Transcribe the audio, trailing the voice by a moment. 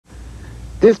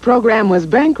This program was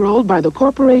bankrolled by the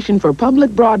Corporation for Public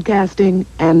Broadcasting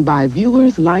and by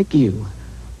viewers like you.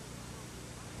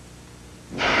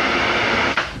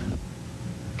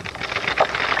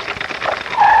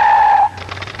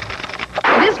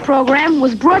 This program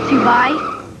was brought to you by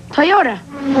Toyota.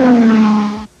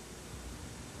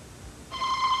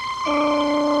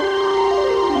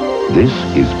 This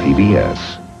is PBS.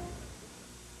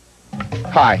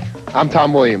 Hi, I'm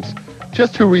Tom Williams.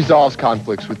 Just who resolves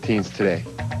conflicts with teens today?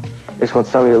 Just want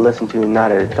somebody to listen to,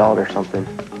 not an adult or something.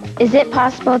 Is it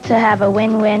possible to have a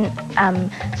win-win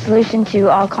solution to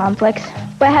all conflicts?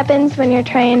 What happens when you're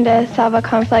trying to solve a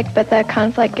conflict, but the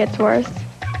conflict gets worse?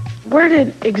 How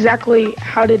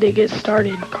did it get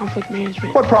started, conflict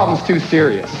management? What problem's too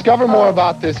serious? Discover more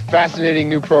about this fascinating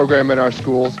new program in our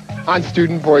schools on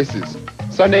Student Voices.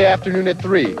 Sunday afternoon at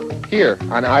 3, here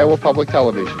on Iowa Public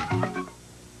Television.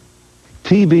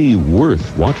 TV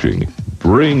worth watching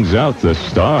brings out the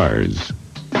stars.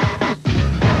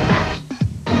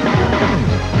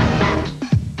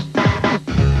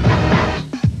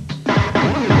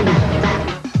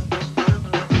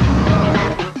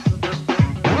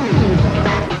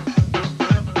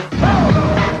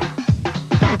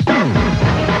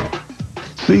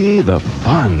 See the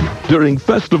fun during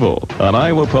Festival on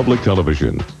Iowa Public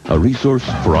Television, a resource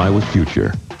for Iowa's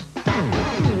future.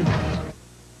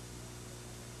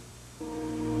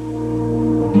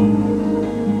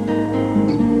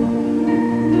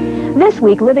 This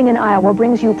week, Living in Iowa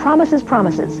brings you Promises,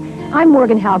 Promises. I'm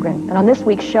Morgan Halgren, and on this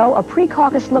week's show, a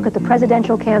pre-caucus look at the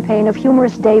presidential campaign of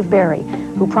humorist Dave Barry,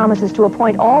 who promises to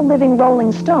appoint all living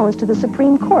Rolling Stones to the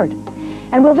Supreme Court.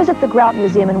 And we'll visit the Grout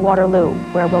Museum in Waterloo,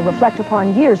 where we'll reflect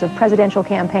upon years of presidential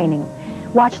campaigning.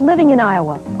 Watch Living in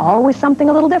Iowa, always something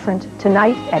a little different,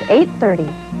 tonight at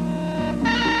 8:30.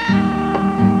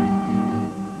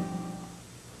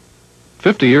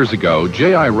 50 years ago,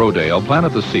 J.I. Rodale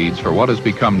planted the seeds for what has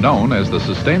become known as the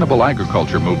sustainable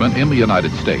agriculture movement in the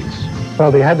United States.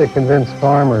 Well, they had to convince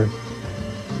farmers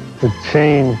to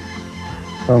change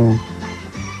from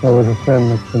what would have been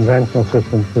the conventional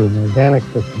system to an organic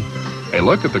system. A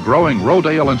look at the growing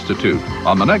Rodale Institute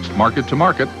on the next Market to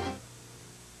Market.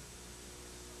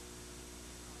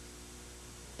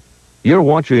 You're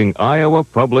watching Iowa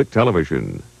Public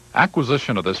Television.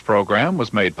 Acquisition of this program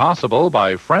was made possible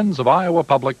by Friends of Iowa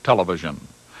Public Television.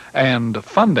 And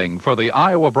funding for the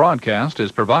Iowa broadcast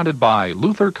is provided by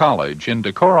Luther College in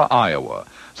Decorah, Iowa,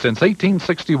 since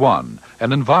 1861,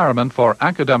 an environment for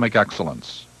academic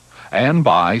excellence. And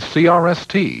by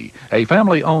CRST, a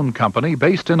family-owned company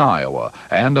based in Iowa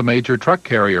and a major truck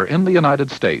carrier in the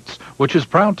United States, which is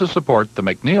proud to support the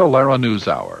McNeil-Lara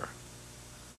NewsHour.